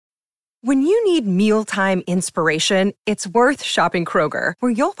When you need mealtime inspiration, it's worth shopping Kroger,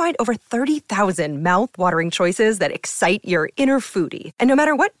 where you'll find over 30,000 mouth-watering choices that excite your inner foodie. And no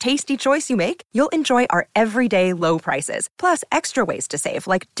matter what tasty choice you make, you'll enjoy our everyday low prices, plus extra ways to save,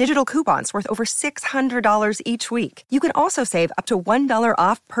 like digital coupons worth over $600 each week. You can also save up to $1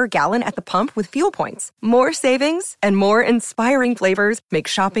 off per gallon at the pump with fuel points. More savings and more inspiring flavors make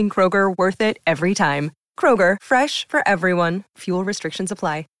shopping Kroger worth it every time. Kroger, fresh for everyone. Fuel restrictions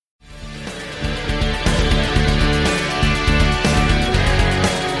apply.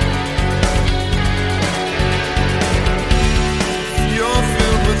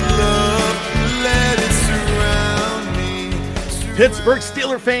 Pittsburgh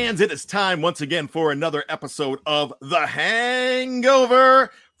Steelers fans, it is time once again for another episode of The Hangover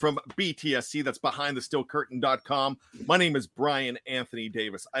from BTSC. That's BehindTheSteelCurtain.com. My name is Bryan Anthony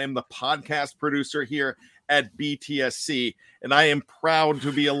Davis. I am the podcast producer here at BTSC, and I am proud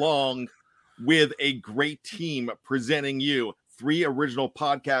to be along with a great team presenting you 3 original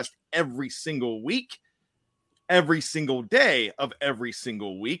podcasts every single week, every single day of every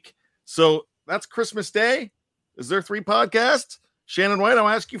single week. So that's Christmas Day. Is there 3 podcasts? Shannon White, I'll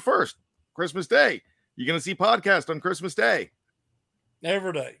ask you first. Christmas Day. You going to see podcast on Christmas Day?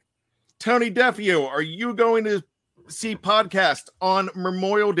 Every day. Tony Defeo, are you going to see podcast on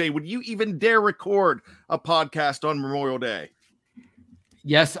Memorial Day? Would you even dare record a podcast on Memorial Day?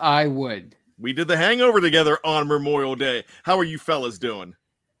 Yes, I would. We did the Hangover together on Memorial Day. How are you fellas doing?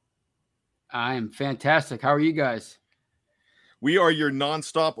 I am fantastic. How are you guys? We are your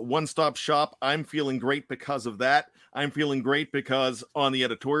nonstop, one-stop shop. I'm feeling great because of that. I'm feeling great because on the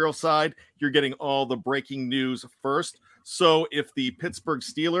editorial side, you're getting all the breaking news first. So if the Pittsburgh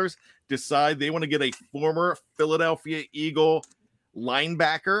Steelers decide they want to get a former Philadelphia Eagle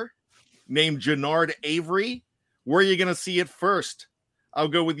linebacker named Jannard Avery, where are you going to see it first? I'll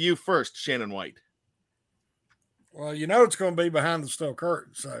go with you first, Shannon White. Well, you know it's going to be behind the steel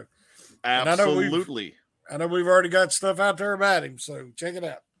curtain. So absolutely. I know we've already got stuff out there about him, so check it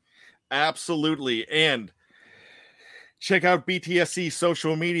out. Absolutely. And check out BTSC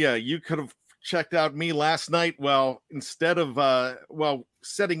social media. You could have checked out me last night. Well, instead of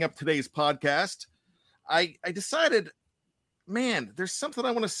setting up today's podcast, I decided, man, there's something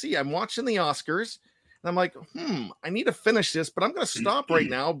I want to see. I'm watching the Oscars, and I'm like, I need to finish this, but I'm going to stop right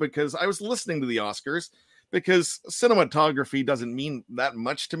now because I was listening to the Oscars. Because cinematography doesn't mean that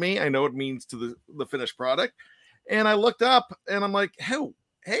much to me. I know it means to the finished product. And I looked up and I'm like,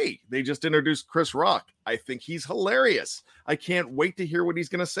 hey, they just introduced Chris Rock. I think he's hilarious. I can't wait to hear what he's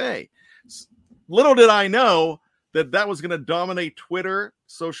going to say. Little did I know that was going to dominate Twitter,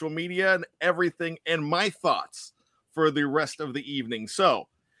 social media, and everything, and my thoughts for the rest of the evening. So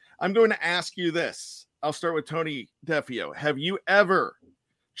I'm going to ask you this. I'll start with Tony Defeo. Have you ever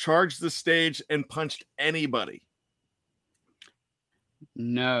charged the stage and punched anybody?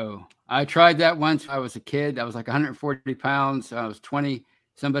 No. I tried that once. I was a kid. I was like 140 pounds. I was 20.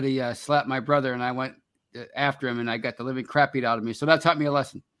 Somebody slapped my brother, and I went after him, and I got the living crap beat out of me. So that taught me a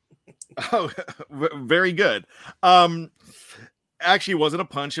lesson. Oh, very good. Actually, it wasn't a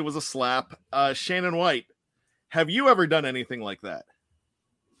punch. It was a slap. Shannon White, have you ever done anything like that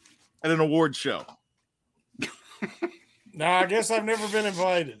at an award show? No, I guess I've never been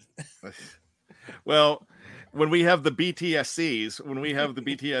invited. Well, when we have the BTSCs, when we have the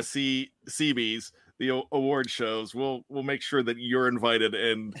BTSC CBs, the award shows, we'll make sure that you're invited,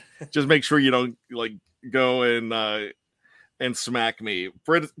 and just make sure you don't like go and smack me.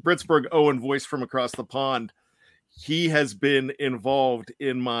 Britsburg Owen, voice from across the pond. He has been involved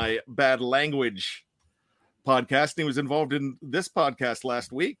in my bad language podcast, and he was involved in this podcast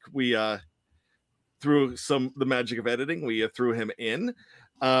last week. We through the magic of editing, we threw him in.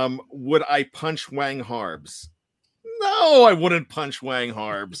 Would I punch Wang Harbs? No, I wouldn't punch Wang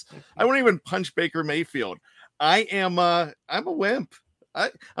Harbs. I wouldn't even punch Baker Mayfield. I'm a wimp.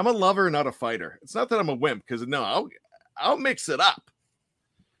 I'm a lover, not a fighter. It's not that I'm a wimp, because no, I'll mix it up.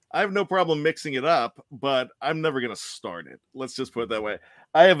 I have no problem mixing it up, but I'm never going to start it. Let's just put it that way.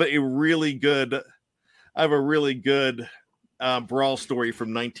 I have a really good brawl story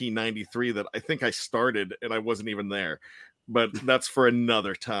from 1993 that I think I started and I wasn't even there, but that's for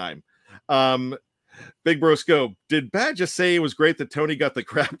another time. Big Bro Scope, did Bad just say it was great that Tony got the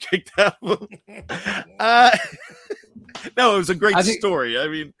crap kicked out of him? No, it was a great story. I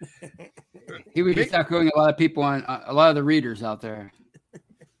mean, he was just echoing a lot of people on a lot of the readers out there.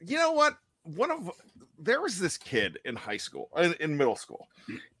 You know what? There was this kid in high school, in middle school,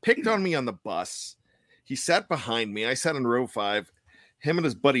 picked on me on the bus. He sat behind me. I sat in row 5. Him and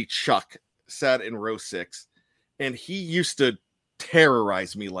his buddy Chuck sat in row 6. And he used to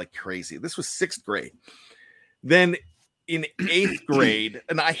terrorized me like crazy. This was 6th grade. Then in 8th grade,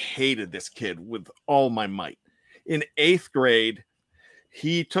 and I hated this kid with all my might. In 8th grade,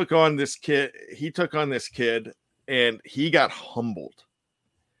 he took on this kid, and he got humbled.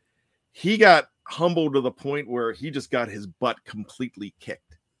 He got humbled to the point where he just got his butt completely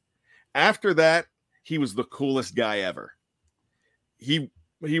kicked. After that, he was the coolest guy ever. He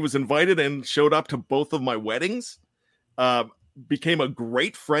was invited and showed up to both of my weddings. Became a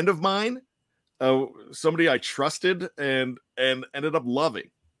great friend of mine. Somebody I trusted and ended up loving.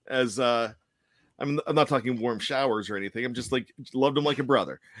 As I'm not talking warm showers or anything. I'm just like loved him like a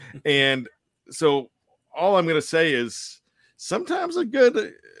brother. And so all I'm gonna say is sometimes a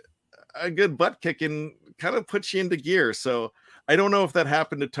good butt kicking kind of puts you into gear. So I don't know if that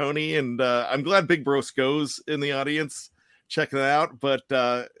happened to Tony, and I'm glad Big Bro Sco's in the audience. Check that out. But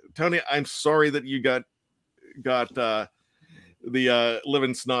Tony, I'm sorry that you got the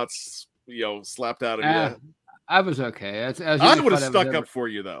living snots, slapped out of you. I was okay. I would have stuck up for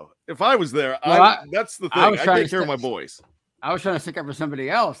you though. If I was there, that's the thing. I take care of my boys. I was trying to stick up for somebody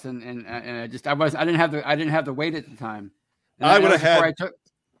else, and I didn't have the weight at the time. And I would have had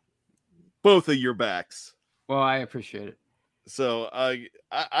both of your backs. Well, I appreciate it. So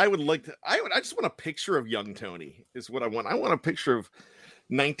I would like to. I just want a picture of young Tony. Is what I want. I want a picture of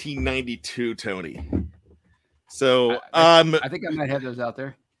 1992 Tony. So I think I might have those out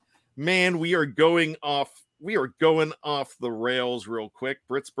there. Man, we are going off the rails real quick.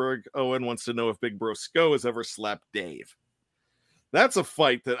 Britsburg Owen wants to know if Big Bro Sco has ever slapped Dave. That's a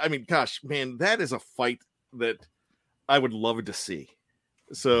fight that is a fight that I would love to see.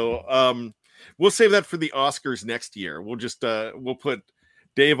 So we'll save that for the Oscars next year. We'll just we'll put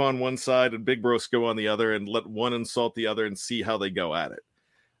Dave on one side and Big Bro Sco on the other, and let one insult the other and see how they go at it.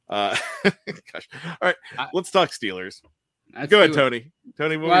 Gosh. All right, let's talk Steelers. Go ahead, Tony.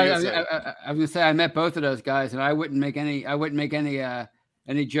 Tony, what were you gonna say? I was gonna say I met both of those guys, and I wouldn't make any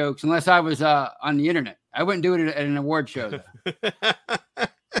jokes unless I was on the internet. I wouldn't do it at an award show.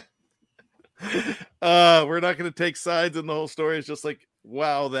 We're not going to take sides in the whole story. It's just like,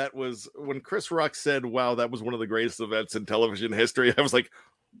 wow, that was when Chris Rock said, "Wow, that was one of the greatest events in television history." I was like,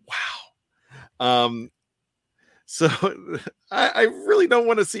 wow. So I really don't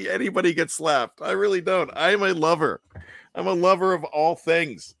want to see anybody get slapped. I really don't. I'm a lover. I'm a lover of all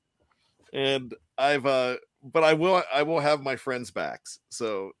things, and but I will have my friends' backs.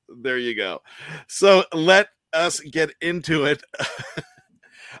 So there you go. So let us get into it.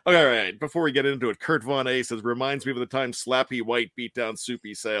 All right. Before we get into it, Kurt Von A says, reminds me of the time Slappy White beat down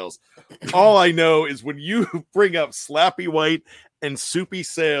Soupy Sales. All I know is when you bring up Slappy White and Soupy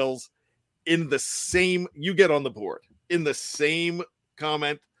Sales in the same, you get on the board in the same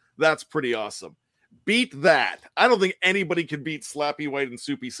comment. That's pretty awesome. Beat that. I don't think anybody can beat Slappy White and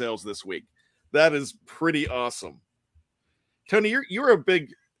Soupy Sales this week. That is pretty awesome. Tony, you're a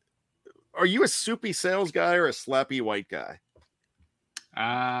big, are you a Soupy Sales guy or a Slappy White guy?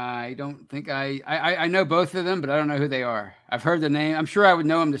 I don't think I know both of them, but I don't know who they are. I've heard the name. I'm sure I would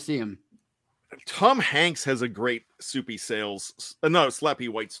know them to see them. Tom Hanks has a great Soupy Sales, Slappy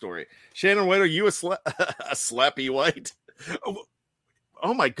White story. Shannon White, are you a Slappy White?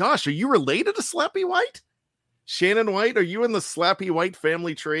 Oh my gosh, are you related to Slappy White? Shannon White, are you in the Slappy White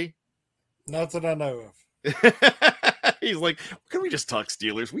family tree? Not that I know of. He's like, can we just talk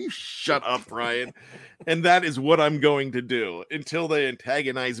Steelers? Will you shut up, Bryan? And that is what I'm going to do until they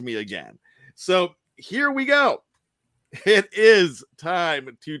antagonize me again. So here we go. It is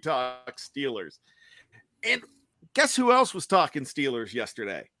time to talk Steelers. And guess who else was talking Steelers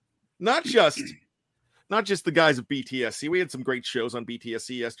yesterday? Not just the guys of BTSC. We had some great shows on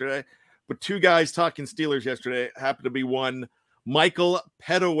BTSC yesterday, but two guys talking Steelers yesterday happened to be one Michael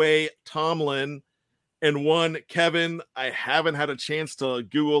Petaway Tomlin and one Kevin. I haven't had a chance to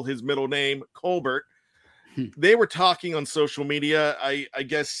Google his middle name, Colbert. They were talking on social media. I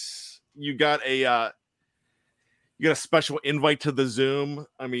guess you got a special invite to the Zoom.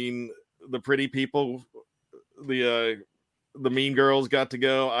 I mean, the pretty people, the mean girls got to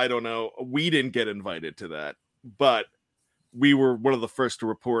go. I don't know. We didn't get invited to that, but we were one of the first to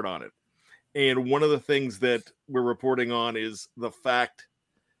report on it. And one of the things that we're reporting on is the fact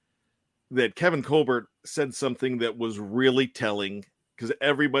that Kevin Colbert said something that was really telling, because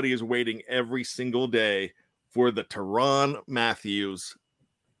everybody is waiting every single day for the Tyrann Matthieu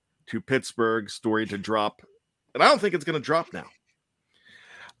to Pittsburgh story to drop. And I don't think it's going to drop now.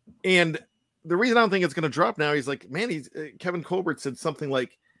 And the reason I don't think it's going to drop now, he's like, man, Kevin Colbert said something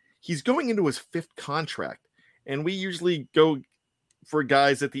like he's going into his 5th contract. And we usually go for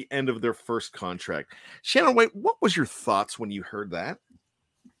guys at the end of their first contract. Shannon White, what was your thoughts when you heard that?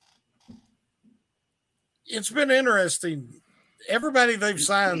 It's been interesting. Everybody they've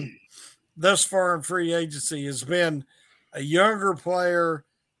signed thus far in free agency has been a younger player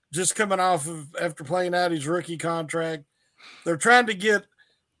just coming off of after playing out his rookie contract. They're trying to get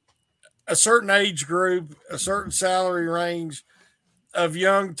a certain age group, a certain salary range of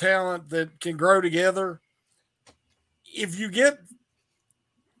young talent that can grow together. If you get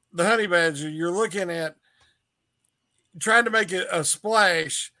the Honey Badger, you're looking at trying to make a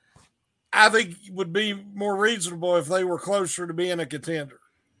splash. I think it would be more reasonable if they were closer to being a contender.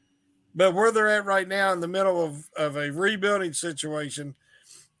 But where they're at right now in the middle of a rebuilding situation,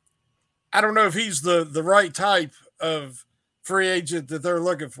 I don't know if he's the right type of free agent that they're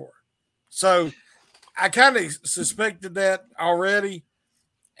looking for. So I kind of suspected that already.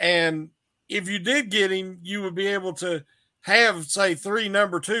 And if you did get him, you would be able to have, say, 3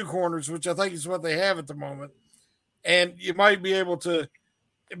 number 2 corners, which I think is what they have at the moment. And you might be able to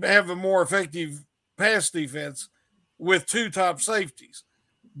have a more effective pass defense with 2 top safeties.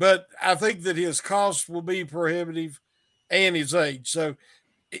 But I think that his cost will be prohibitive and his age. So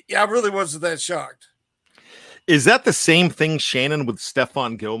I really wasn't that shocked. Is that the same thing, Shannon, with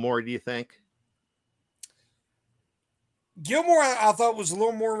Stephon Gilmore, do you think? Gilmore, I thought, was a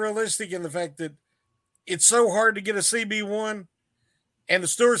little more realistic in the fact that it's so hard to get a CB1, and the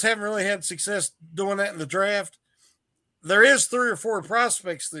Steelers haven't really had success doing that in the draft. There is 3 or 4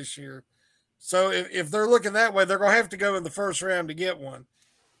 prospects this year. So if they're looking that way, they're going to have to go in the first round to get one.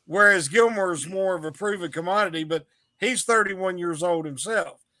 Whereas Gilmore is more of a proven commodity, but he's 31 years old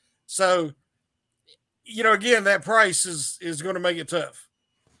himself. So, again, that price is going to make it tough.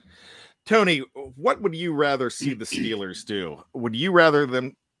 Tony, what would you rather see the Steelers do? Would you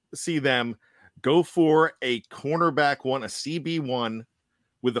rather see them go for a cornerback one, a CB1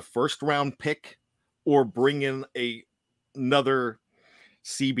 with a first round pick, or bring in another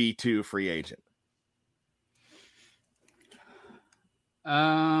CB2 free agent? Well,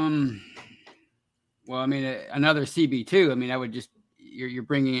 I mean, another CB2. I mean, I would just you're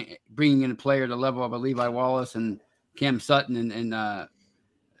bringing in a player to the level of a Levi Wallace and Cam Sutton and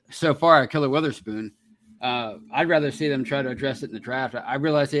so far Killer Witherspoon. I'd rather see them try to address it in the draft. I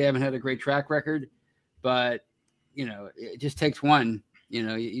realize they haven't had a great track record, but it just takes one.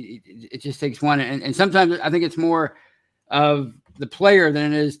 It just takes one, and sometimes I think it's more of the player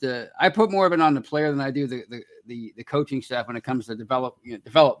than it is I put more of it on the player than I do the coaching staff when it comes to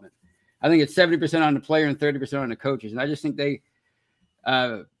development. I think it's 70% on the player and 30% on the coaches. And I just think like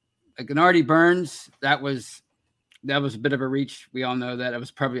Gennady Burns, that was a bit of a reach. We all know that it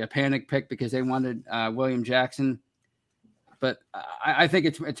was probably a panic pick because they wanted William Jackson. But I think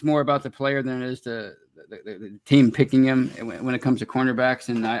it's more about the player than it is the team picking him when it comes to cornerbacks.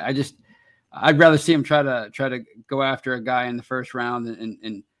 And I'd rather see him try to go after a guy in the first round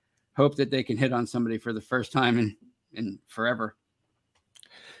and hope that they can hit on somebody for the first time in forever.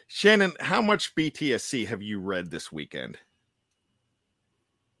 Shannon, how much BTSC have you read this weekend?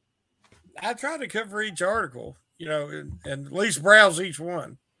 I try to cover each article, and at least browse each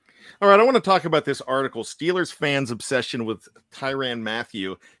one. All right, I want to talk about this article. Steelers fans' obsession with Tyrann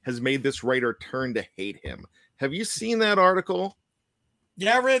Matthieu has made this writer turn to hate him. Have you seen that article?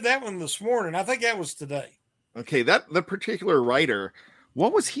 Yeah, I read that one this morning. I think that was today. Okay, the particular writer,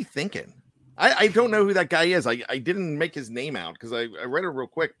 what was he thinking? I don't know who that guy is. I didn't make his name out because I read it real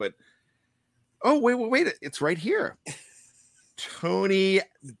quick, but wait, it's right here. Tony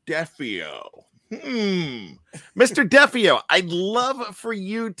Defeo. Mr. Defeo, I'd love for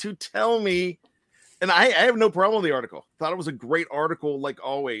you to tell me, and I have no problem with the article. Thought it was a great article, like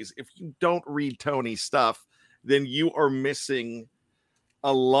always. If you don't read Tony's stuff, then you are missing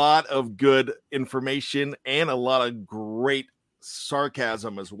a lot of good information and a lot of great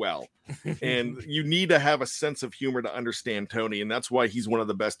sarcasm as well. And you need to have a sense of humor to understand Tony, and that's why he's one of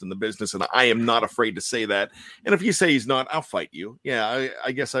the best in the business, and I am not afraid to say that. And if you say he's not, I'll fight you. Yeah,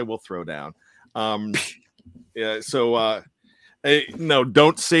 I guess I will throw down. No,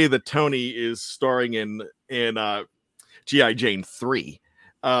 don't say that Tony is starring in G.I. Jane 3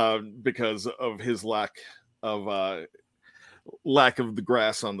 because of his lack of the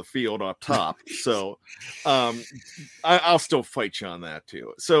grass on the field up top. So I'll still fight you on that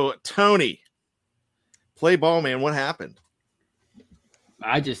too. So Tony, play ball, man. What happened?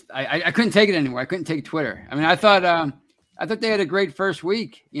 I couldn't take it anymore. I couldn't take Twitter. I mean, I thought they had a great first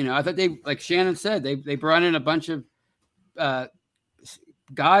week. I thought they, like Shannon said, they brought in a bunch of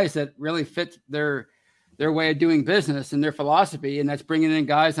guys that really fit their way of doing business and their philosophy. And that's bringing in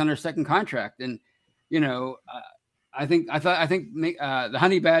guys on their second contract. And, I think the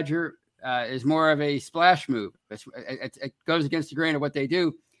Honey Badger is more of a splash move. It goes against the grain of what they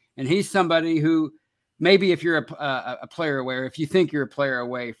do, and he's somebody who maybe if you're a player away, or if you think you're a player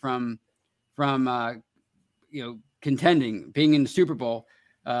away from contending, being in the Super Bowl,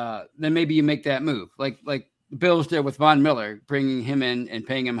 then maybe you make that move, like the Bills did with Von Miller, bringing him in and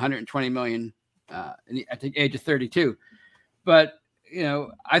paying him $120 million at the age of 32. But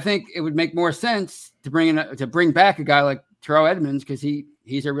I think it would make more sense to bring back a guy like Terrell Edmonds, because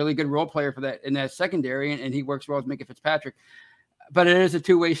he's a really good role player for that in that secondary, and he works well with Minka Fitzpatrick. But it is a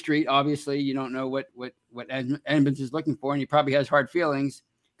two-way street. Obviously, you don't know what Edmonds is looking for, and he probably has hard feelings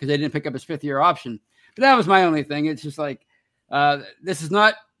because they didn't pick up his fifth-year option. But that was my only thing. It's just like this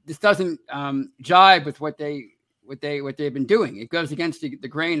doesn't jive with what they've been doing. It goes against the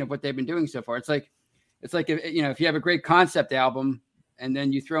grain of what they've been doing so far. It's like if you have a great concept album and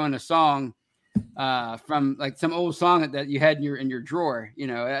then you throw in a song from like some old song that you had in your drawer,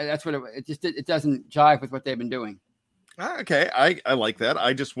 that's what it doesn't jive with what they've been doing. Okay, I like that.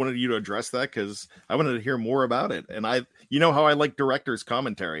 I just wanted you to address that because I wanted to hear more about it. And how I like director's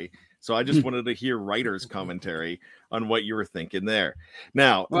commentary. So I just wanted to hear writer's commentary on what you were thinking there.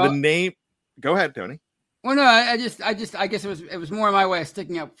 Now, the name. Go ahead, Tony. Well, no, I guess it was more my way of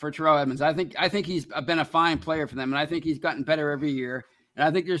sticking up for Terrell Edmonds. I think he's been a fine player for them, and I think he's gotten better every year. And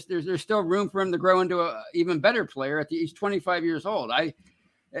I think there's still room for him to grow into an even better player he's 25 years old.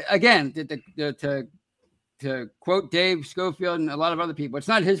 To quote Dave Schofield and a lot of other people, it's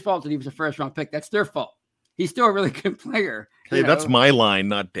not his fault that he was a first round pick. That's their fault. He's still a really good player. Hey, that's my line,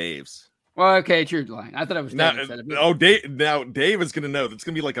 not Dave's. Well, okay, it's your line. I thought it was Dave. Dave is going to know. That's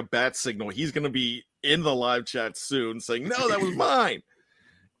going to be like a bat signal. He's going to be in the live chat soon saying, no, that was mine.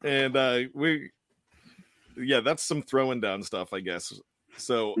 And that's some throwing down stuff, I guess.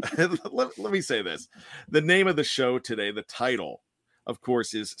 So let me say this. The name of the show today, the title, of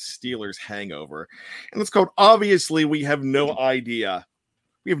course, is Steelers Hangover. And it's called, obviously, we have no idea.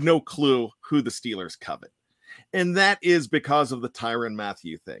 We have no clue who the Steelers covet. And that is because of the Tyrann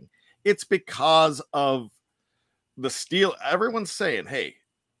Matthieu thing. It's because of the everyone's saying, hey,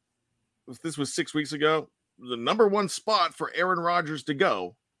 if this was 6 weeks ago, the number one spot for Aaron Rodgers to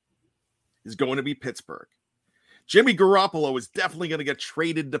go is going to be Pittsburgh. Jimmy Garoppolo is definitely going to get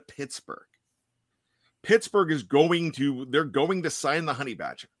traded to Pittsburgh. Pittsburgh they're going to sign the Honey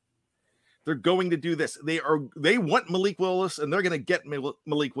Badger. They're going to do this. They want Malik Willis, and they're going to get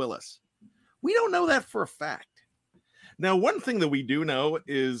Malik Willis. We don't know that for a fact. Now, one thing that we do know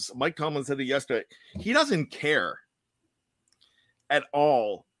is Mike Tomlin said it yesterday. He doesn't care at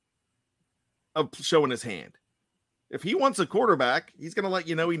all of showing his hand. If he wants a quarterback, he's going to let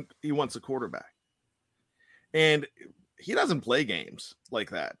you know he wants a quarterback. And he doesn't play games like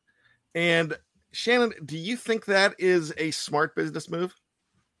that. And Shannon, do you think that is a smart business move?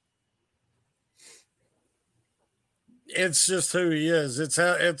 It's just who he is.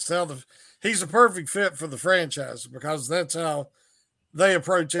 He's a perfect fit for the franchise because that's how they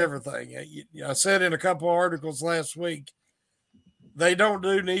approach everything. I said in a couple of articles last week, they don't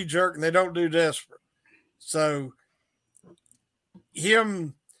do knee jerk and they don't do desperate. So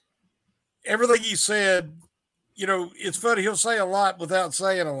everything he said, it's funny. He'll say a lot without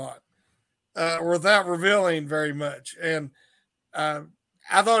saying a lot. Or without revealing very much. And I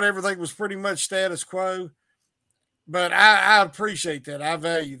thought everything was pretty much status quo, but I appreciate that. I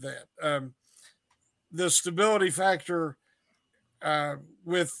value that. The stability factor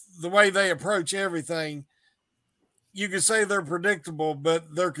with the way they approach everything, you could say they're predictable,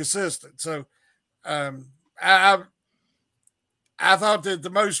 but they're consistent. So I thought that the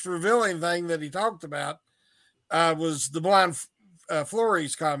most revealing thing that he talked about was the blind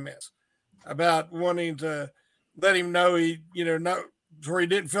Flores comments about wanting to let him know where he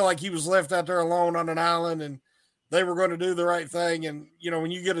didn't feel like he was left out there alone on an island and they were going to do the right thing. And, when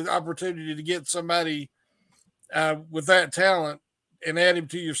you get an opportunity to get somebody with that talent and add him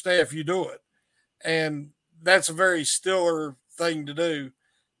to your staff, you do it. And that's a very Steeler thing to do.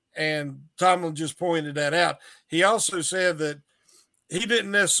 And Tomlin just pointed that out. He also said that he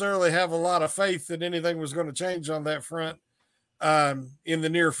didn't necessarily have a lot of faith that anything was going to change on that front in the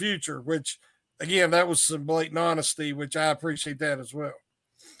near future, which, again, that was some blatant honesty, which I appreciate that as well.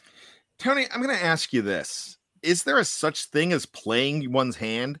 Tony, I'm going to ask you this. Is there a such thing as playing one's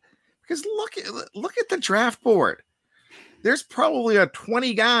hand? Because look at the draft board. There's probably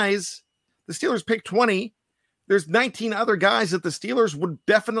 20 guys. The Steelers picked 20. There's 19 other guys that the Steelers would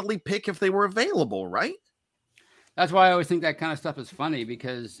definitely pick if they were available, right? That's why I always think that kind of stuff is funny,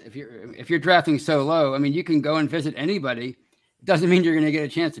 because if you're drafting so low, I mean, you can go and visit anybody. It doesn't mean you're going to get a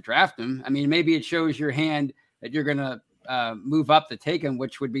chance to draft them. I mean, maybe it shows your hand that you're going to move up to take him,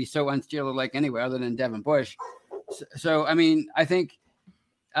 which would be so un-Steeler-like anyway, other than Devin Bush. So I mean, I think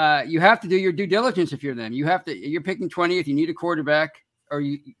you have to do your due diligence if you're them. You're picking 20th. You need a quarterback, or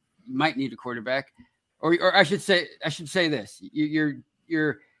you might need a quarterback, or I should say this: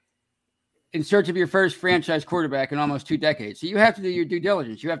 you're in search of your first franchise quarterback in almost 2 decades. So you have to do your due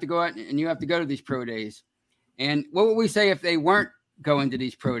diligence. You have to go out and you have to go to these pro days. And what would we say if they weren't going to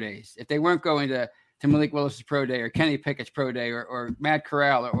these pro days? If they weren't going to Malik Willis's pro day or Kenny Pickett's pro day or Matt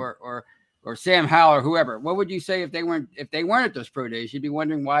Corral or Sam Howell or whoever? What would you say if they weren't at those pro days? You'd be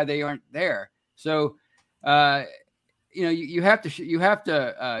wondering why they aren't there. So, you have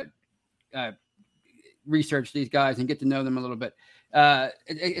to research these guys and get to know them a little bit.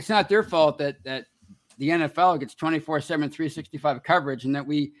 It's not their fault that the NFL gets 24/7, 365 coverage, and that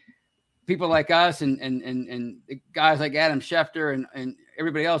people like us and guys like Adam Schefter and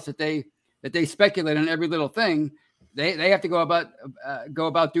everybody else that they speculate on every little thing. They have to go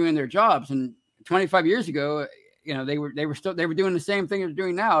about doing their jobs. And 25 years ago, they were doing the same thing they're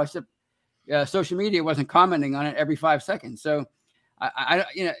doing now, except social media wasn't commenting on it every 5 seconds. So I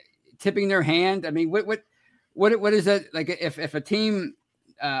tipping their hand. I mean, what is that like? If a team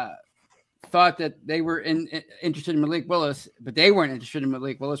thought that they were interested in Malik Willis, but they weren't interested in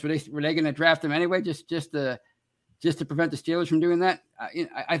Malik Willis, were they going to draft him anyway? Just to prevent the Steelers from doing that?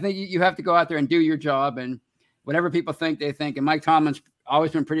 I think you have to go out there and do your job, and whatever people think, they think. And Mike Tomlin's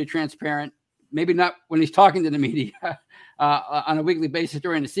always been pretty transparent. Maybe not when he's talking to the media on a weekly basis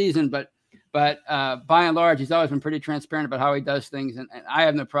during the season, but by and large, he's always been pretty transparent about how he does things. And I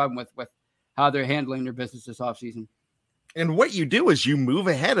have no problem with how they're handling their business this offseason. And what you do is you move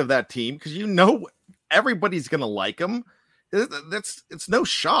ahead of that team because everybody's going to like him. It's no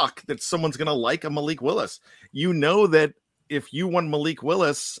shock that someone's going to like a Malik Willis. You know that if you want Malik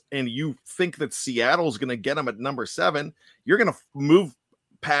Willis and you think that Seattle's going to get him at number 7, you're going to move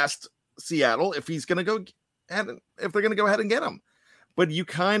past Seattle if they're going to go ahead and get him. But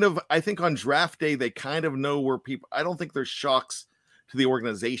I think on draft day, they kind of know where people, I don't think there's shocks to the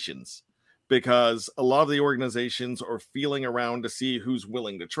organizations, because a lot of the organizations are feeling around to see who's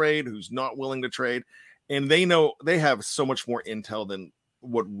willing to trade, who's not willing to trade. And they know they have so much more intel than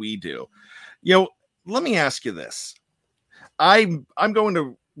what we do. Let me ask you this. I'm going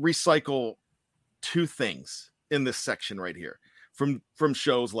to recycle 2 things in this section right here from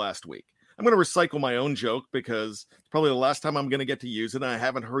shows last week. I'm going to recycle my own joke because it's probably the last time I'm going to get to use it. And I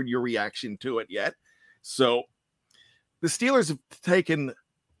haven't heard your reaction to it yet. So the Steelers have taken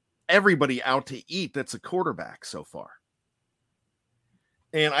everybody out to eat that's a quarterback so far.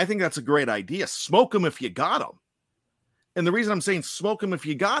 And I think that's a great idea. Smoke them if you got them. And the reason I'm saying smoke them if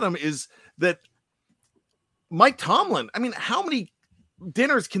you got them is that Mike Tomlin, I mean, how many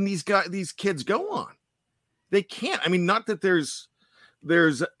dinners can these kids go on? They can't. I mean, not that there's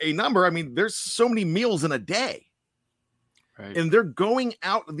a number. I mean, there's so many meals in a day. Right. And they're going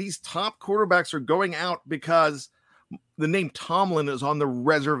out. These top quarterbacks are going out because the name Tomlin is on the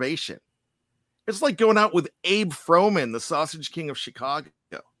reservation. It's like going out with Abe Froman, the Sausage King of Chicago.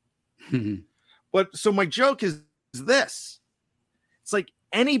 But so my joke is this. It's like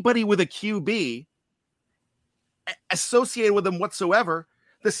anybody with a QB associated with them whatsoever,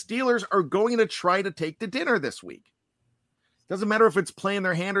 the Steelers are going to try to take to dinner this week. Doesn't matter if it's playing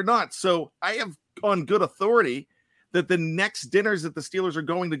their hand or not. So I have on good authority that the next dinners that the Steelers are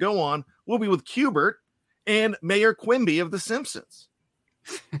going to go on will be with Qbert and Mayor Quimby of The Simpsons.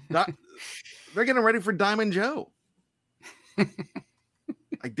 They're getting ready for Diamond Joe.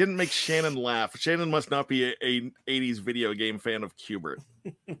 I didn't make Shannon laugh. Shannon must not be a 80s video game fan of Qbert.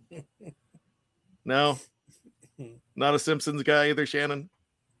 No? Not a Simpsons guy either, Shannon?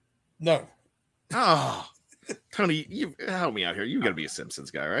 No. Oh, Tony, you help me out here. You got to be a Simpsons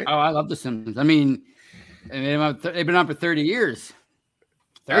guy, right? Oh, I love the Simpsons. I mean they've been on for 30 years.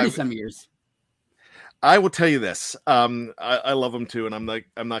 30-some years. I will tell you this. I love them too, and I'm not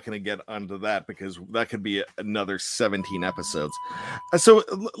going to get onto that because that could be another 17 episodes. So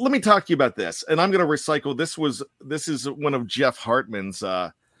let me talk to you about this, and I'm going to recycle. This is one of Jeff Hartman's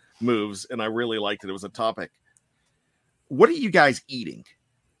moves, and I really liked it. It was a topic. What are you guys eating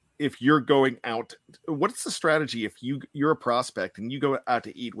if you're going out? What's the strategy if you're a prospect and you go out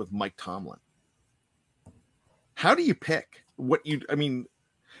to eat with Mike Tomlin? How do you pick what you? I mean.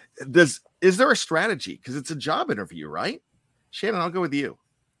 Is there a strategy? Because it's a job interview, right? Shannon, I'll go with you.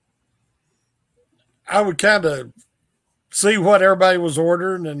 I would kind of see what everybody was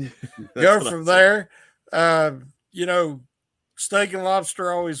ordering and go from there. Steak and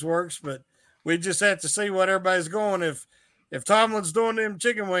lobster always works, but we just have to see what everybody's going. If Tomlin's doing them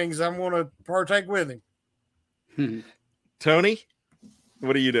chicken wings, I'm going to partake with him. Tony,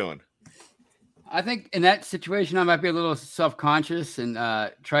 what are you doing? I think in that situation, I might be a little self-conscious and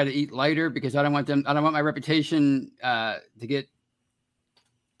try to eat lighter because I don't want my reputation to get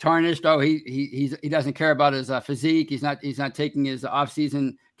tarnished. Oh, he doesn't care about his physique. He's not taking his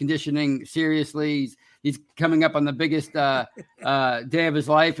off-season conditioning seriously. He's coming up on the biggest day of his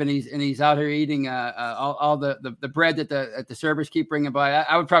life, and he's out here eating all the bread that the servers keep bringing by.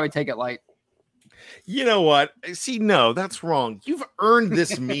 I would probably take it light. You know what? See, no, that's wrong. You've earned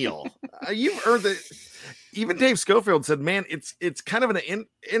this meal. You've earned it. Even Dave Schofield said, "Man, it's kind of an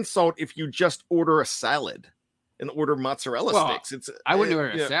insult if you just order a salad and order mozzarella sticks." I wouldn't order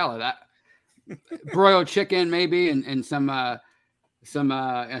a salad. Broiled chicken, maybe, and some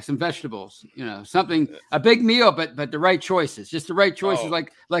vegetables. You know, a big meal, but the right choices, just the right choices,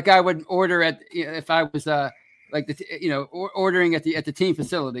 like I would order if I was ordering at the team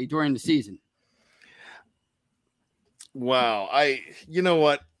facility during the season. Wow. You know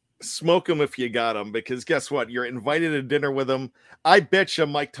what? Smoke them if you got them, because guess what? You're invited to dinner with them. I bet you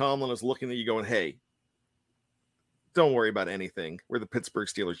Mike Tomlin is looking at you going, "Hey, don't worry about anything. We're the Pittsburgh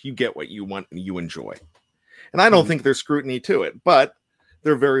Steelers. You get what you want and you enjoy." And I don't think there's scrutiny to it, but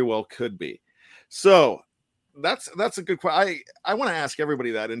there very well could be. So that's a good question. I want to ask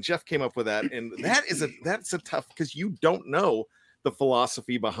everybody that, and Jeff came up with that, and that's a tough, because you don't know the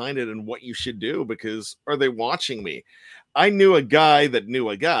philosophy behind it and what you should do, because are they watching me? I knew a guy that knew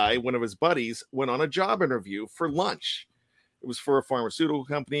a guy. One of his buddies went on a job interview for lunch. It was for a pharmaceutical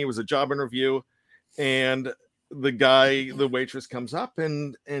company. It was a job interview. And the waitress comes up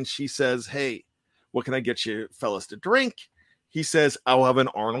and she says, "Hey, what can I get you fellas to drink?" He says, "I'll have an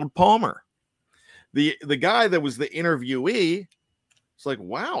Arnold Palmer." The guy that was the interviewee, it's like,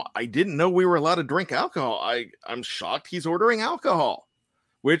 "Wow, I didn't know we were allowed to drink alcohol. I'm shocked he's ordering alcohol,"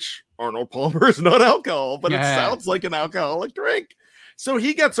 which Arnold Palmer is not alcohol, but It sounds like an alcoholic drink. So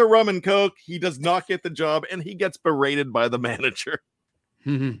he gets a rum and coke. He does not get the job, and he gets berated by the manager.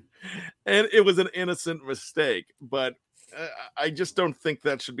 And it was an innocent mistake, but I just don't think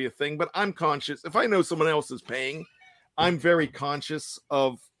that should be a thing. But I'm conscious. If I know someone else is paying, I'm very conscious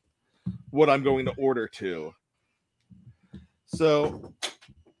of what I'm going to order to. So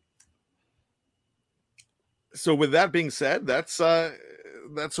with that being said, that's a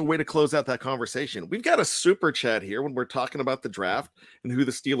way to close out that conversation. We've got a super chat here when we're talking about the draft and who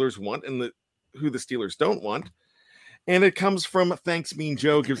the Steelers want and who the Steelers don't want. And it comes from Thanks Mean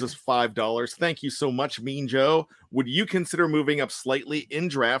Joe, gives us $5. Thank you so much, Mean Joe. Would you consider moving up slightly in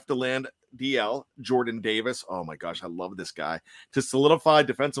draft to land DL Jordan Davis? Oh my gosh, I love this guy. To solidify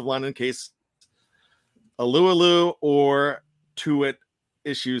defensive line in case Alualu or Tuitt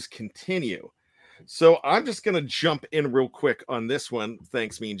issues continue. So I'm just going to jump in real quick on this one.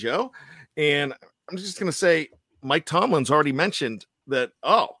 Thanks, Mean Joe. And I'm just going to say Mike Tomlin's already mentioned that,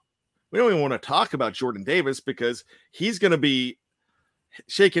 we don't even want to talk about Jordan Davis because he's going to be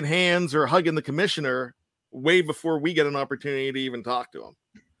shaking hands or hugging the commissioner way before we get an opportunity to even talk to him.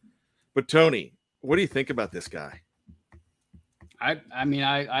 But Tony, what do you think about this guy? I mean,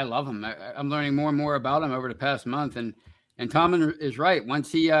 I love him. I'm learning more and more about him over the past month. And Tomlin is right.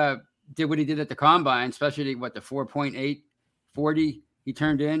 Once he did what he did at the combine, especially the 4.8 40 he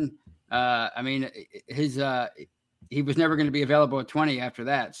turned in. I mean, he was never going to be available at 20 after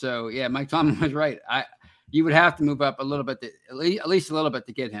that. So yeah, Mike Tomlin was right. You would have to move up a little bit, at least a little bit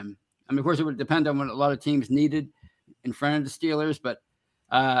to get him. I mean, of course, it would depend on what a lot of teams needed in front of the Steelers, but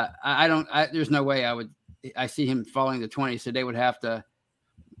there's no way I see him falling to 20. So they would have to,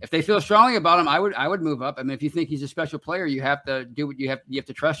 if they feel strongly about him, I would move up. I mean, if you think he's a special player, you have to do what you have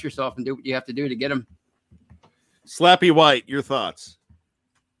to trust yourself and do what you have to do to get him. Slappy White, your thoughts?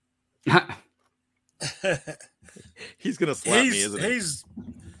 He's going to slap me, isn't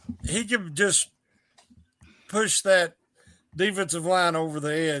he? He can just push that defensive line over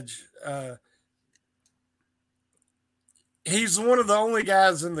the edge. He's one of the only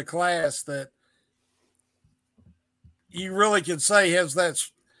guys in the class that you really can say has that.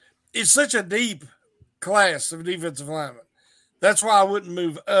 It's such a deep class of defensive linemen. That's why I wouldn't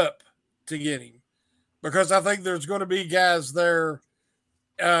move up to get him, because I think there's going to be guys there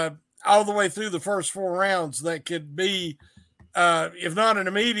all the way through the first 4 rounds that could be, if not an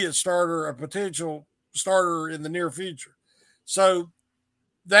immediate starter, a potential starter in the near future. So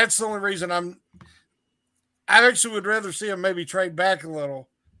that's the only reason I actually would rather see him maybe trade back a little,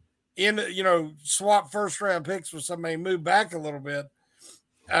 swap first round picks with somebody, move back a little bit,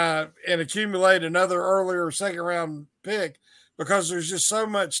 and accumulate another earlier second round pick, because there's just so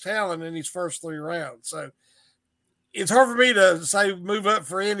much talent in these first 3 rounds. So it's hard for me to say move up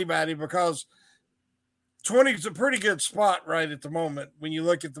for anybody, because 20 is a pretty good spot right at the moment when you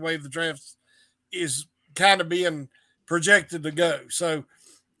look at the way the draft is kind of being projected to go. So,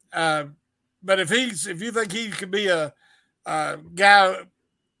 but if you think he could be a guy,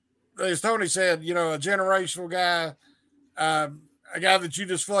 as Tony said, you know, a generational guy, a guy that you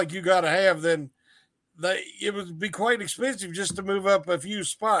just feel like you got to have, then it would be quite expensive just to move up a few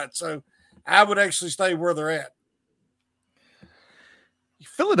spots. So I would actually stay where they're at.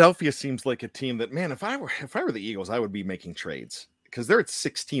 Philadelphia seems like a team that, man, if I were the Eagles, I would be making trades because they're at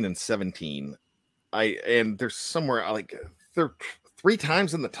 16 and 17. And they're somewhere like they're 3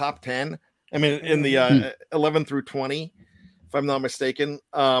 times in the top 10. I mean, in the 11 through 20, if I'm not mistaken.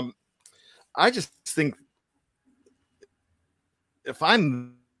 I just think if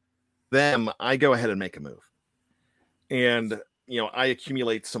I'm them, I go ahead and make a move. And, you know, I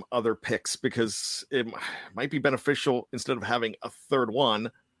accumulate some other picks because it might be beneficial instead of having a third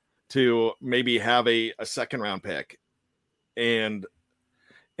one to maybe have a second round pick and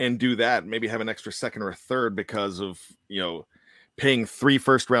do that. Maybe have an extra second or a third because of, you know, paying 3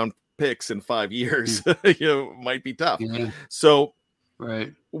 first round picks in 5 years, you know, might be tough. Yeah. So,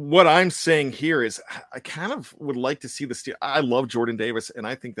 right. What I'm saying here is I kind of would like to see the Steelers. I love Jordan Davis, and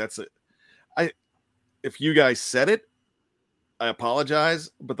I think that's it. If you guys said it, I apologize,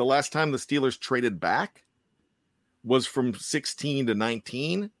 but the last time the Steelers traded back was from 16 to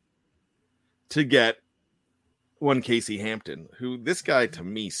 19 to get one Casey Hampton, who this guy to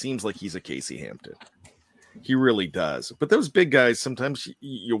me seems like he's a Casey Hampton. He really does. But those big guys sometimes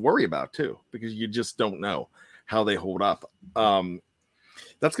you worry about too, because you just don't know how they hold up.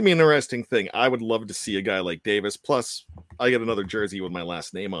 That's going to be an interesting thing. I would love to see a guy like Davis. Plus, I get another jersey with my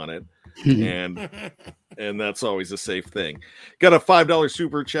last name on it. and that's always a safe thing. Got a $5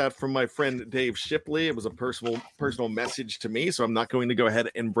 super chat from my friend Dave Shipley. It was a personal message to me, so I'm not going to go ahead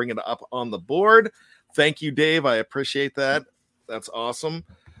and bring it up on the board. Thank you, Dave. I appreciate that. That's awesome.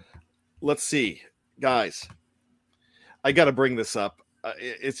 Let's see. Guys, I got to bring this up.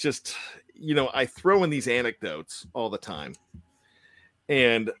 It's just, you know, I throw in these anecdotes all the time.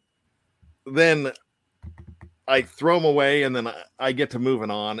 And then I throw them away, and then I get to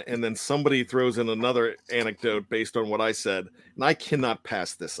moving on, and then somebody throws in another anecdote based on what I said, and I cannot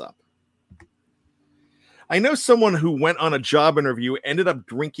pass this up. I know someone who went on a job interview, ended up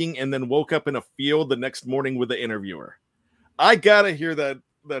drinking, and then woke up in a field the next morning with the interviewer. I gotta hear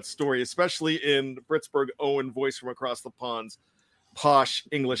that story, especially in Britsburg Owen voice from across the pond's posh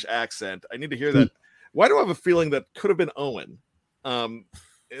English accent. I need to hear that. Why do I have a feeling that could have been Owen? And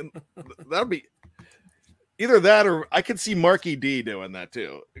that would be either that or I could see Marky D doing that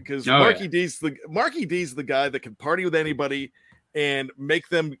too, because Marky D's the guy that can party with anybody and make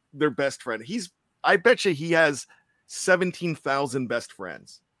them their best friend. I bet you he has 17,000 best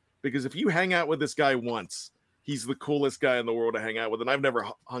friends, because if you hang out with this guy once, he's the coolest guy in the world to hang out with, and I've never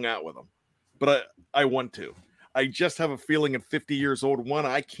hung out with him, but I want to. I just have a feeling at 50 years old, one,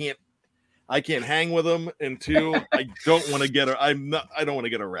 I can't hang with him, and 2, I don't want to get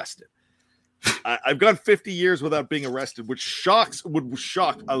arrested. I've gone 50 years without being arrested, which would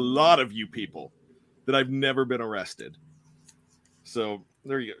shock a lot of you people that I've never been arrested. So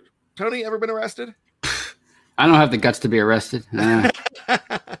there you go. Tony, ever been arrested? I don't have the guts to be arrested.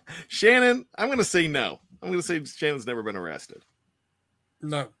 Shannon, I'm going to say no. I'm going to say Shannon's never been arrested.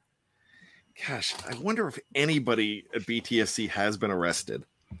 No. Gosh, I wonder if anybody at BTSC has been arrested.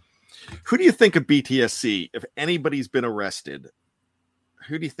 Who do you think of BTSC? If anybody's been arrested,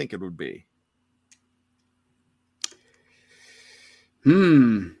 who do you think it would be?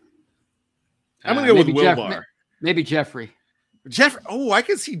 I'm going to go with Wilbar. Maybe Jeffrey. Oh, I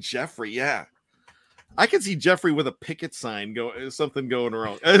can see Jeffrey. Yeah. I can see Jeffrey with a picket sign something going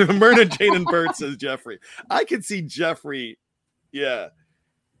wrong. Myrna Jane and Bert says Jeffrey. I can see Jeffrey. Yeah.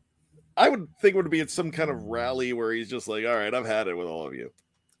 I would think it would be at some kind of rally where he's just like, all right, I've had it with all of you.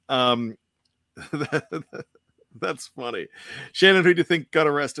 That's funny. Shannon, who do you think got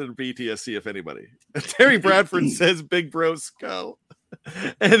arrested at BTSC, if anybody? Terry Bradford says Big Brosco.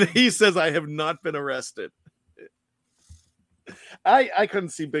 And he says, I have not been arrested. I couldn't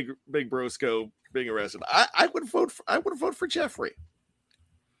see Big Brosco being arrested. I would vote for Jeffrey.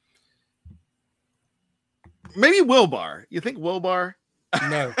 Maybe Wilbar. You think Wilbar?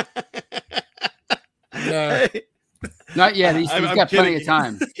 No. No. Not yet. He's got plenty of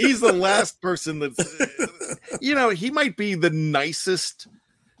time. He's the last person that's, he might be the nicest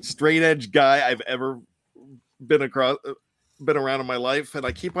straight edge guy I've ever been around in my life. And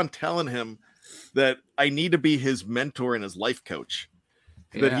I keep on telling him that I need to be his mentor and his life coach,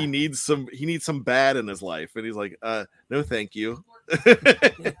 that he needs some bad in his life. And he's like, no, thank you.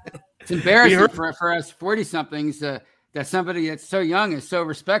 It's embarrassing for us 40-somethings that somebody that's so young is so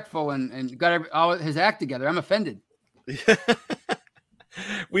respectful and got all his act together. I'm offended.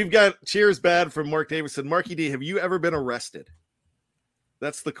 We've got cheers bad from Mark Davison. Marky D, have you ever been arrested?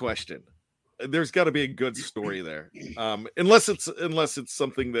 That's the question. There's got to be a good story there, unless it's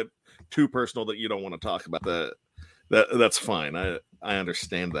something that too personal that you don't want to talk about. That's fine. I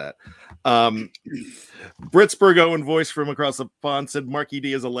understand that. Britsburg Owen voice from across the pond said Marky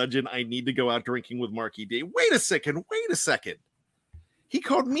D is a legend. I need to go out drinking with Marky D. Wait a second. He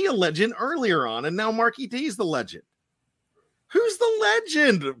called me a legend earlier on, and now Marky D is the legend. Who's the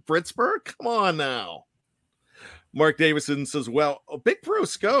legend, Britsburg? Come on now. Mark Davison says, well, Big Pro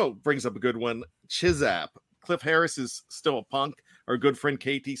Sco brings up a good one. Chizap. Cliff Harris is still a punk. Our good friend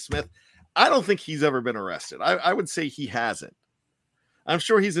KT Smith. I don't think he's ever been arrested. I would say he hasn't. I'm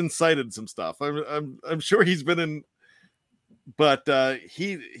sure he's incited some stuff. I'm sure he's been in, but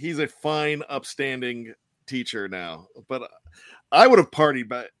he's a fine, upstanding teacher now. But I would have partied,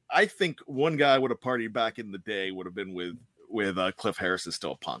 but I think one guy I would have partied back in the day would have been with Cliff Harris is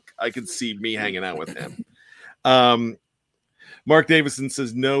still a punk. I could see me hanging out with him. Mark Davison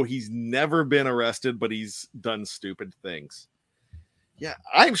says no, he's never been arrested, but he's done stupid things. Yeah,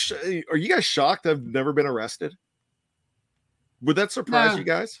 are you guys shocked I've never been arrested? Would that surprise you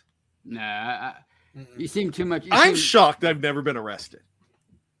guys? Nah, you seem too much. I'm shocked I've never been arrested.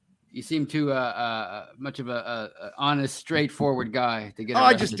 You seem too much of a honest, straightforward guy to get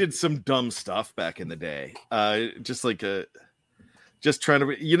arrested. I just did some dumb stuff back in the day. Just trying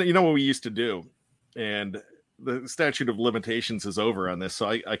to, you know what we used to do, and the statute of limitations is over on this, so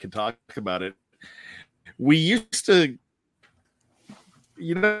I can talk about it. We used to,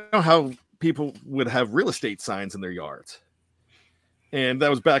 you know how people would have real estate signs in their yards, and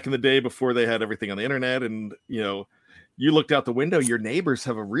that was back in the day before they had everything on the internet, and you looked out the window, your neighbors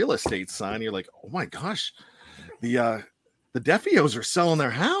have a real estate sign. You're like, oh my gosh, the Defeos are selling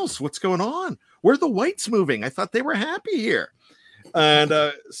their house. What's going on? Where are the Whites moving? I thought they were happy here.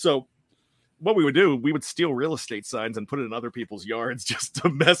 And so what we would do, we would steal real estate signs and put it in other people's yards just to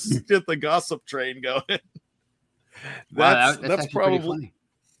get the gossip train going. That's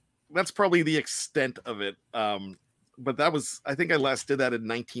probably the extent of it. But I think I last did that in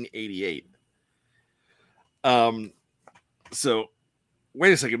 1988. So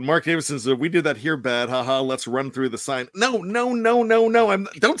wait a second. Mark Davison says, we did that here bad. Haha. Let's run through the sign. No.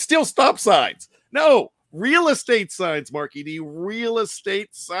 Don't steal stop signs. No, real estate signs, Marky D. Real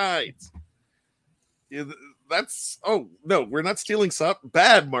estate signs. Oh no, we're not stealing stop.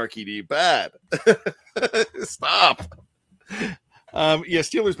 Bad, Marky D. Bad. Stop.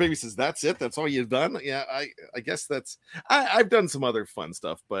 Steelers Baby says, that's it. That's all you've done. Yeah. I guess I've done some other fun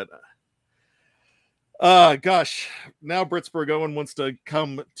stuff, but gosh, now Britsburg Owen wants to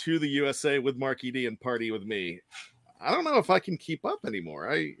come to the USA with Marky D and party with me. I don't know if I can keep up anymore.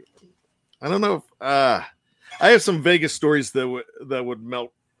 I don't know if I have some Vegas stories that would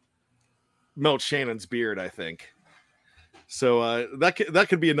melt Shannon's beard, I think. So that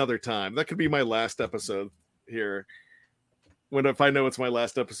could be another time. That could be my last episode here. If I know it's my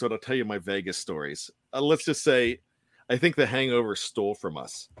last episode, I'll tell you my Vegas stories. Let's just say I think the Hangover stole from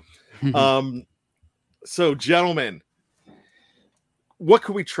us. So, gentlemen, what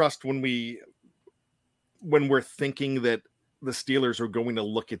can we trust when we're thinking that the Steelers are going to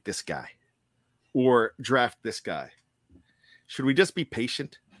look at this guy or draft this guy? Should we just be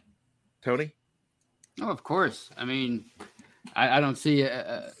patient, Tony? Oh, of course. I mean, I don't see,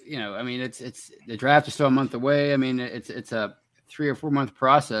 it's the draft is still a month away. I mean, it's a 3 or 4 month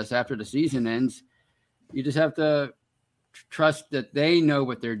process after the season ends. You just have to trust that they know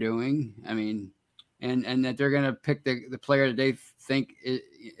what they're doing. I mean, and that they're going to pick the player that they think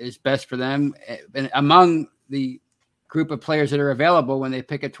is best for them. And among the group of players that are available when they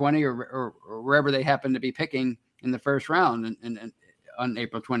pick at 20 or wherever they happen to be picking in the first round and on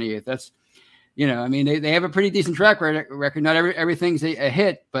April 28th. That's, they have a pretty decent track record. Not everything's a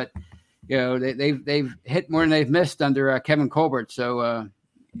hit, but they've hit more than they've missed under Kevin Colbert. So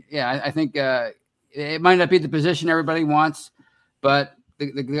I think it might not be the position everybody wants, but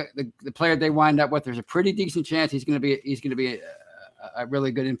the player they wind up with, there's a pretty decent chance he's going to be a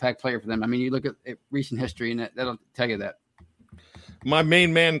really good impact player for them. I mean, you look at recent history, and that'll tell you that. My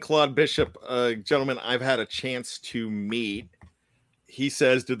main man, Claude Bishop, gentlemen, I've had a chance to meet. He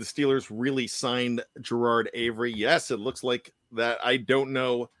says, did the Steelers really sign Gerard Avery? Yes, it looks like that. I don't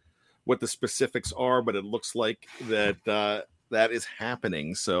know what the specifics are, but it looks like that is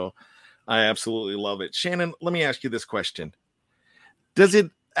happening. So I absolutely love it. Shannon, let me ask you this question. Does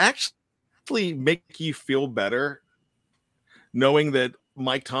it actually make you feel better knowing that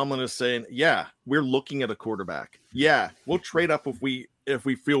Mike Tomlin is saying, yeah, we're looking at a quarterback. Yeah, we'll trade up if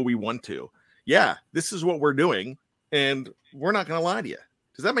we feel we want to. Yeah, this is what we're doing, and we're not going to lie to you.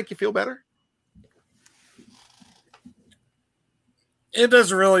 Does that make you feel better? It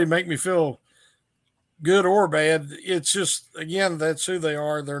doesn't really make me feel good or bad. It's just, again, that's who they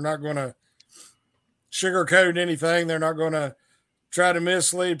are. They're not going to sugarcoat anything. They're not going to try to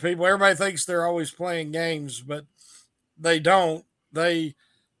mislead people. Everybody thinks they're always playing games, but they don't. They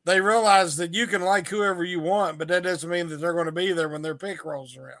realize that you can like whoever you want, but that doesn't mean that they're going to be there when their pick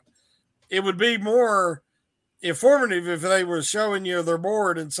rolls around. It would be more informative if they were showing you their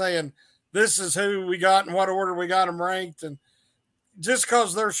board and saying, this is who we got and what order we got them ranked. And just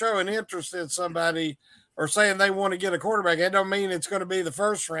because they're showing interest in somebody or saying they want to get a quarterback, that don't mean it's going to be the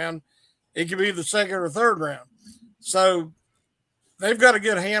first round. It could be the second or third round. So they've got a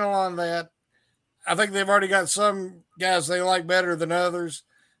good handle on that. I think they've already got some guys they like better than others.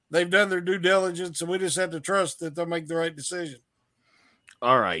 They've done their due diligence, and we just have to trust that they'll make the right decision.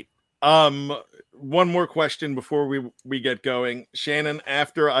 All right. One more question before we get going. Shannon,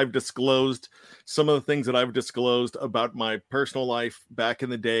 after I've disclosed some of the things that I've disclosed about my personal life back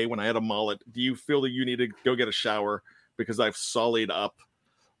in the day when I had a mullet, do you feel that you need to go get a shower because I've sullied up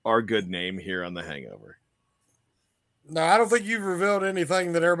our good name here on The Hangover? No, I don't think you've revealed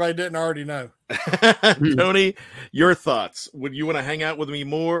anything that everybody didn't already know. Tony, your thoughts. Would you want to hang out with me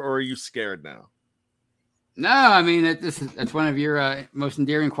more, or are you scared now? No, I mean that's one of your most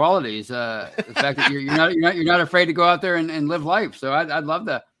endearing qualities. The fact that you're not afraid to go out there and live life. So I'd love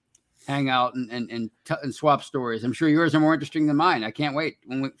to hang out and swap stories. I'm sure yours are more interesting than mine. I can't wait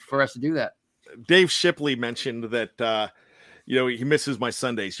for us to do that. Dave Shipley mentioned that he misses my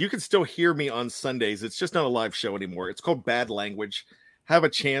Sundays. You can still hear me on Sundays. It's just not a live show anymore. It's called Bad Language. Have a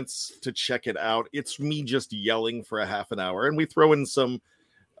chance to check it out. It's me just yelling for a half an hour, and we throw in some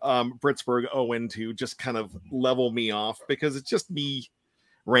Britsburg Owen to just kind of level me off because it's just me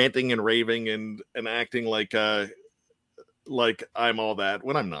ranting and raving and acting like I'm all that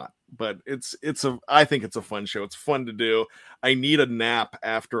when I'm not. But I think it's a fun show. It's fun to do. I need a nap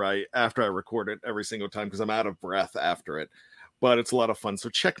after I record it every single time because I'm out of breath after it. But it's a lot of fun. So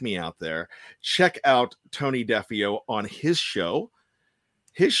check me out there. Check out Tony Defeo on his show.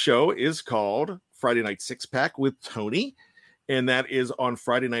 His show is called Friday Night Six Pack with Tony, and that is on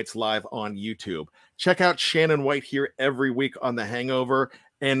Friday nights live on YouTube. Check out Shannon White here every week on The Hangover,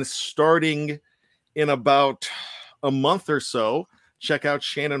 and starting in about a month or so, check out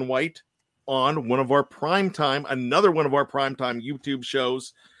Shannon White on another one of our primetime YouTube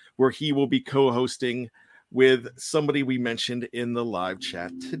shows where he will be co-hosting with somebody we mentioned in the live chat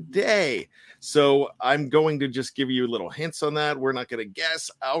today. So I'm going to just give you little hints on that. We're not going to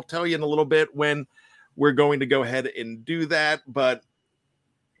guess. I'll tell you in a little bit when we're going to go ahead and do that. But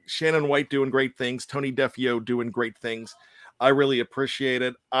Shannon White doing great things. Tony Defeo doing great things. I really appreciate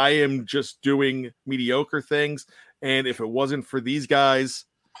it. I am just doing mediocre things. And if it wasn't for these guys,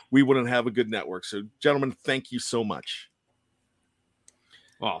 we wouldn't have a good network. So, gentlemen, thank you so much.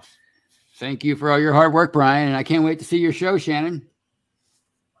 Well, thank you for all your hard work, Bryan. And I can't wait to see your show, Shannon.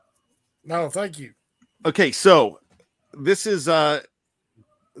 No, thank you. Okay, so this is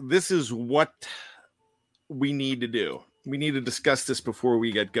what we need to do. We need to discuss this before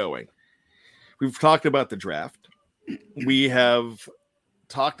we get going. We've talked about the draft. We have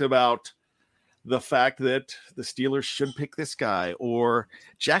talked about the fact that the Steelers should pick this guy, or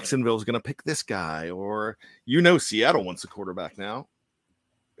Jacksonville is going to pick this guy, or Seattle wants a quarterback now.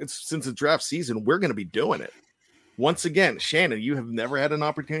 Since the draft season, we're going to be doing it. Once again, Shannon, you have never had an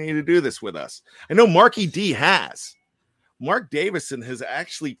opportunity to do this with us. I know Marky D has. Mark Davison has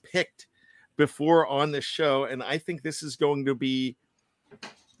actually picked before on this show, and I think this is going to be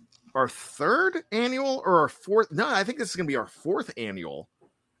our third annual or our fourth. No, I think this is going to be our fourth annual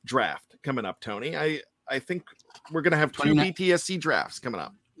draft coming up, Tony. I think we're going to have two BTSC drafts coming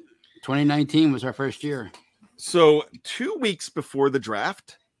up. 2019 was our first year. So 2 weeks before the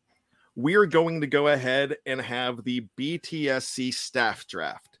draft, we are going to go ahead and have the BTSC staff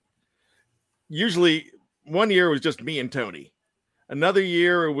draft. Usually 1 year was just me and Tony. Another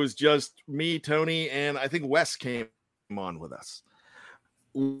year it was just me, Tony, and I think Wes came on with us.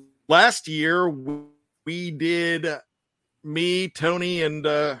 Last year we did me, Tony, and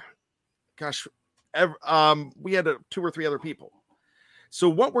we had 2 or 3 other people. So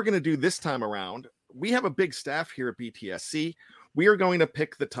what we're going to do this time around, we have a big staff here at BTSC. We are going to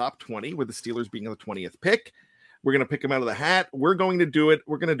pick the top 20, with the Steelers being the 20th pick. We're going to pick them out of the hat. We're going to do it.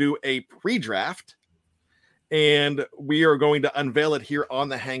 We're going to do a pre-draft, and we are going to unveil it here on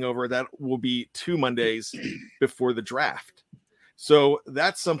The Hangover. That will be 2 Mondays before the draft. So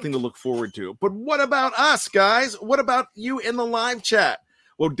that's something to look forward to. But what about us, guys? What about you in the live chat?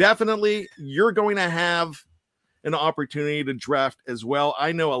 Well, definitely you're going to have an opportunity to draft as well.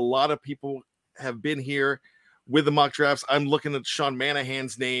 I know a lot of people have been here with the mock drafts. I'm looking at Sean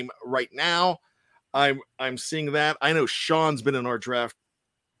Manahan's name right now. I'm seeing that. I know Sean's been in our draft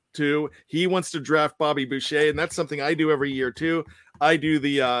too. He wants to draft Bobby Boucher, and that's something I do every year too. I do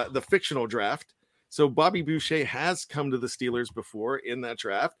the fictional draft. So Bobby Boucher has come to the Steelers before in that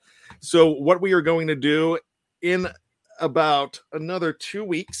draft. So what we are going to do in about another 2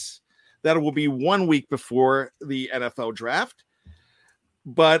 weeks, that will be 1 week before the NFL draft.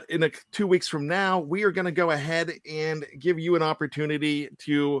 But in 2 weeks from now, we are going to go ahead and give you an opportunity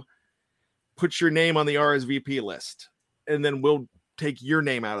to put your name on the RSVP list. And then we'll take your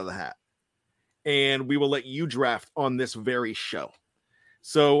name out of the hat. And we will let you draft on this very show.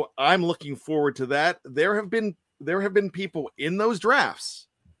 So I'm looking forward to that. There have been people in those drafts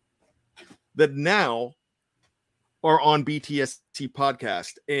that now are on BTSC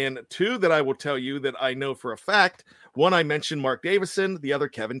podcast, and two that I will tell you that I know for a fact. One, I mentioned Mark Davison, the other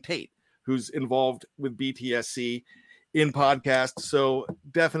Kevin Tate, who's involved with BTSC in podcast. So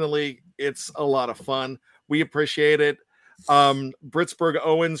definitely it's a lot of fun. We appreciate it. Britsburg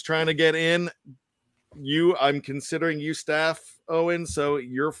Owens trying to get in. I'm considering you staff, Owen, so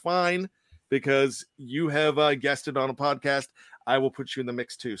you're fine because you have guested on a podcast. I will put you in the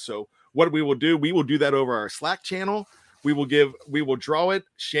mix too. So what we will do that over our Slack channel. We will draw it.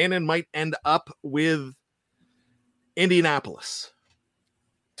 Shannon might end up with Indianapolis.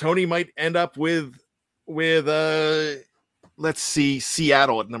 Tony might end up with let's see,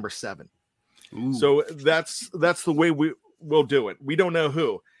 Seattle at number 7. Ooh. So that's the way we'll do it. We don't know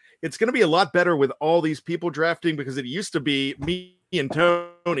who. It's going to be a lot better with all these people drafting because it used to be me and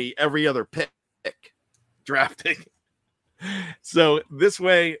Tony every other pick drafting. So this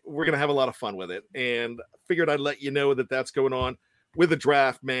way, we're going to have a lot of fun with it. And figured I'd let you know that that's going on with the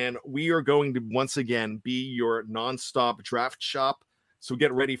draft, man. We are going to once again be your nonstop draft shop. So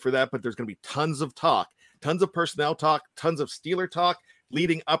get ready for that. But there's going to be tons of talk, tons of personnel talk, tons of Steeler talk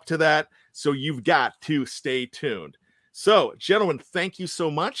leading up to that. So you've got to stay tuned. So, gentlemen, thank you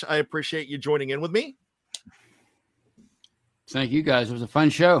so much. I appreciate you joining in with me. Thank you, guys. It was a fun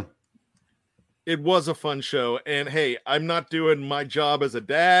show. It was a fun show. And, hey, I'm not doing my job as a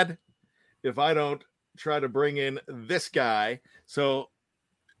dad if I don't try to bring in this guy. So,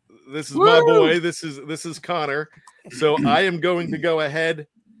 this is my boy. This is Connor. So, I am going to go ahead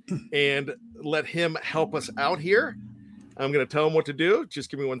and let him help us out here. I'm going to tell him what to do. Just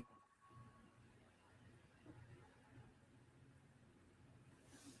give me one.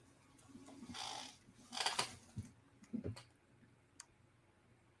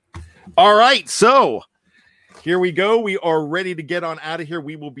 All right, so here we go. We are ready to get on out of here.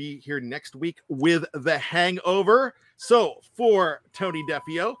 We will be here next week with the Hangover. So for Tony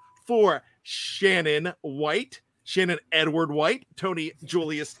Defeo, for Shannon Edward White, Tony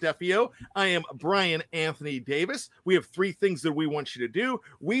Julius Defeo, I am Bryan Anthony Davis. We have 3 things that we want you to do.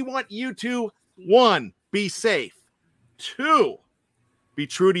 We want you to, 1, be safe. 2, be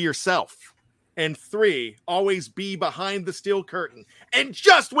true to yourself. And 3, always be behind the steel curtain. And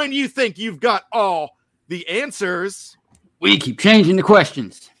just when you think you've got all the answers, we keep changing the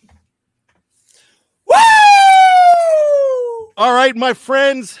questions. Woo! All right, my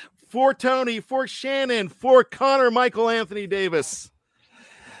friends, for Tony, for Shannon, for Connor Michael Anthony Davis,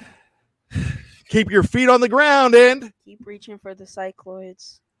 keep your feet on the ground and keep reaching for the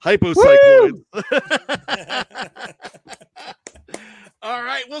cycloids. Hypocycloids. All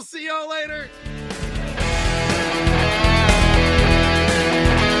right, we'll see y'all later.